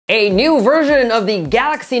A new version of the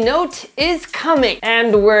Galaxy Note is coming,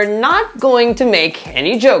 and we're not going to make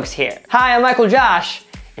any jokes here. Hi, I'm Michael Josh,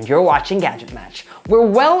 and you're watching GadgetMatch. We're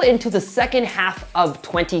well into the second half of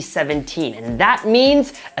 2017, and that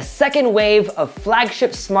means a second wave of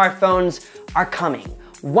flagship smartphones are coming.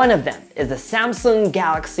 One of them is the Samsung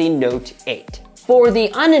Galaxy Note 8. For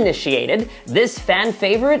the uninitiated, this fan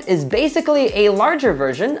favorite is basically a larger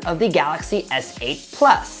version of the Galaxy S8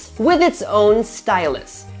 Plus, with its own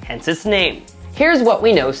stylus, hence its name. Here's what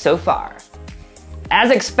we know so far.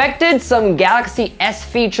 As expected, some Galaxy S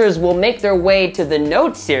features will make their way to the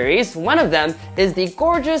Note series. One of them is the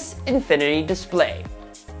gorgeous infinity display.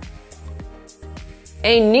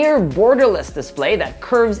 A near borderless display that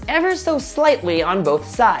curves ever so slightly on both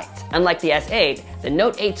sides. Unlike the S8, the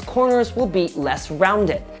Note 8's corners will be less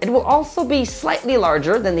rounded. It will also be slightly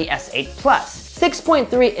larger than the S8 Plus,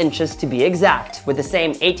 6.3 inches to be exact, with the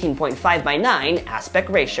same 18.5:9 aspect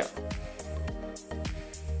ratio.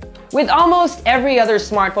 With almost every other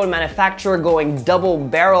smartphone manufacturer going double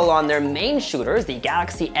barrel on their main shooters, the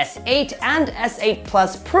Galaxy S8 and S8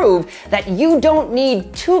 Plus prove that you don't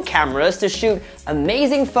need two cameras to shoot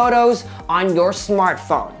amazing photos on your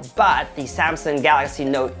smartphone. But the Samsung Galaxy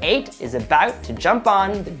Note 8 is about to jump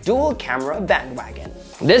on the dual camera bandwagon.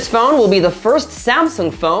 This phone will be the first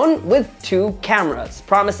Samsung phone with two cameras,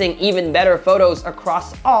 promising even better photos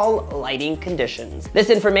across all lighting conditions.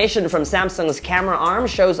 This information from Samsung's camera arm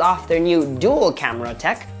shows off their new dual camera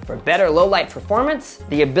tech for better low-light performance,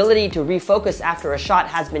 the ability to refocus after a shot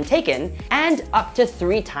has been taken, and up to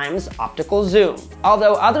 3 times optical zoom.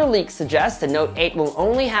 Although other leaks suggest the Note 8 will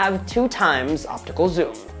only have 2 times optical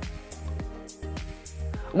zoom.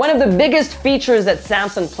 One of the biggest features that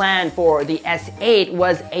Samsung planned for the S8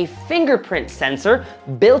 was a fingerprint sensor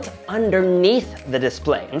built underneath the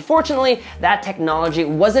display. Unfortunately, that technology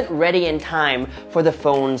wasn't ready in time for the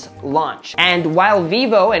phone's launch. And while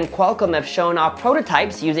Vivo and Qualcomm have shown off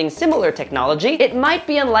prototypes using similar technology, it might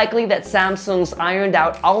be unlikely that Samsung's ironed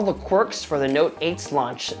out all the quirks for the Note 8's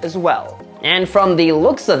launch as well. And from the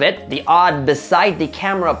looks of it, the odd beside the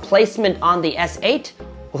camera placement on the S8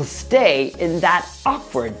 will stay in that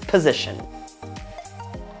awkward position.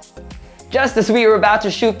 Just as we were about to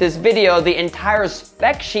shoot this video, the entire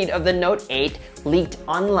spec sheet of the Note 8 leaked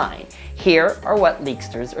online. Here are what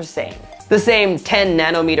leaksters are saying. The same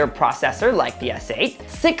 10nm processor like the S8,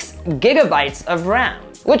 6 GB of RAM,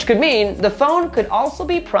 which could mean the phone could also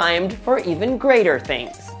be primed for even greater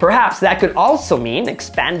things. Perhaps that could also mean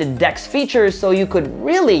expanded DeX features so you could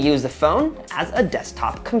really use the phone as a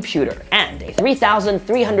desktop computer. And a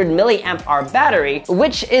 3300 mAh battery,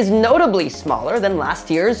 which is notably smaller than last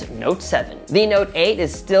year's Note 7. The Note 8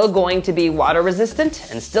 is still going to be water resistant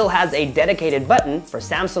and still has a dedicated button for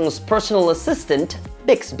Samsung's personal assistant,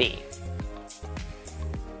 Bixby.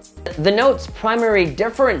 The Note's primary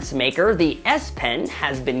difference maker, the S Pen,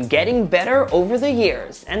 has been getting better over the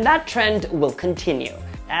years, and that trend will continue.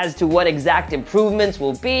 As to what exact improvements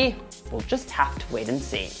will be, we'll just have to wait and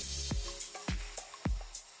see.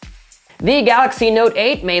 The Galaxy Note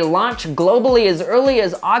 8 may launch globally as early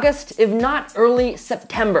as August, if not early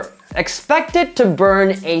September. Expect it to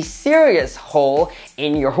burn a serious hole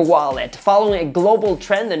in your wallet. Following a global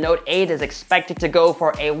trend, the Note 8 is expected to go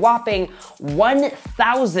for a whopping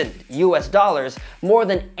 $1,000 more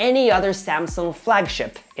than any other Samsung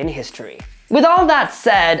flagship in history. With all that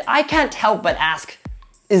said, I can't help but ask,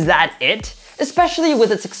 is that it? Especially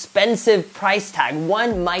with its expensive price tag,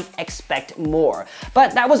 one might expect more.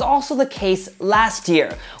 But that was also the case last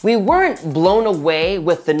year. We weren't blown away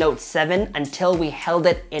with the Note 7 until we held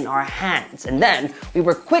it in our hands, and then we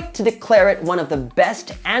were quick to declare it one of the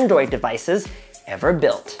best Android devices ever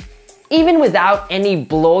built. Even without any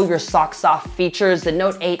blow-your-socks-off features, the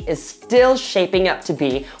Note 8 is still shaping up to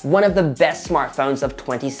be one of the best smartphones of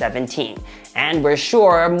 2017. And we're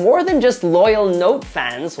sure more than just loyal Note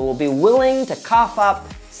fans will be willing to cough up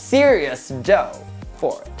serious dough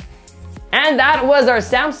for it. And that was our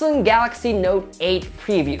Samsung Galaxy Note 8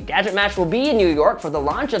 preview. GadgetMatch will be in New York for the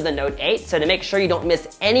launch of the Note 8, so to make sure you don't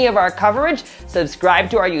miss any of our coverage, subscribe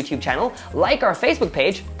to our YouTube channel, like our Facebook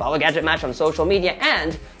page, follow GadgetMatch on social media,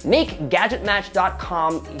 and make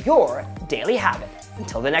GadgetMatch.com your daily habit.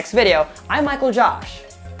 Until the next video, I'm Michael Josh.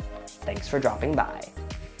 Thanks for dropping by.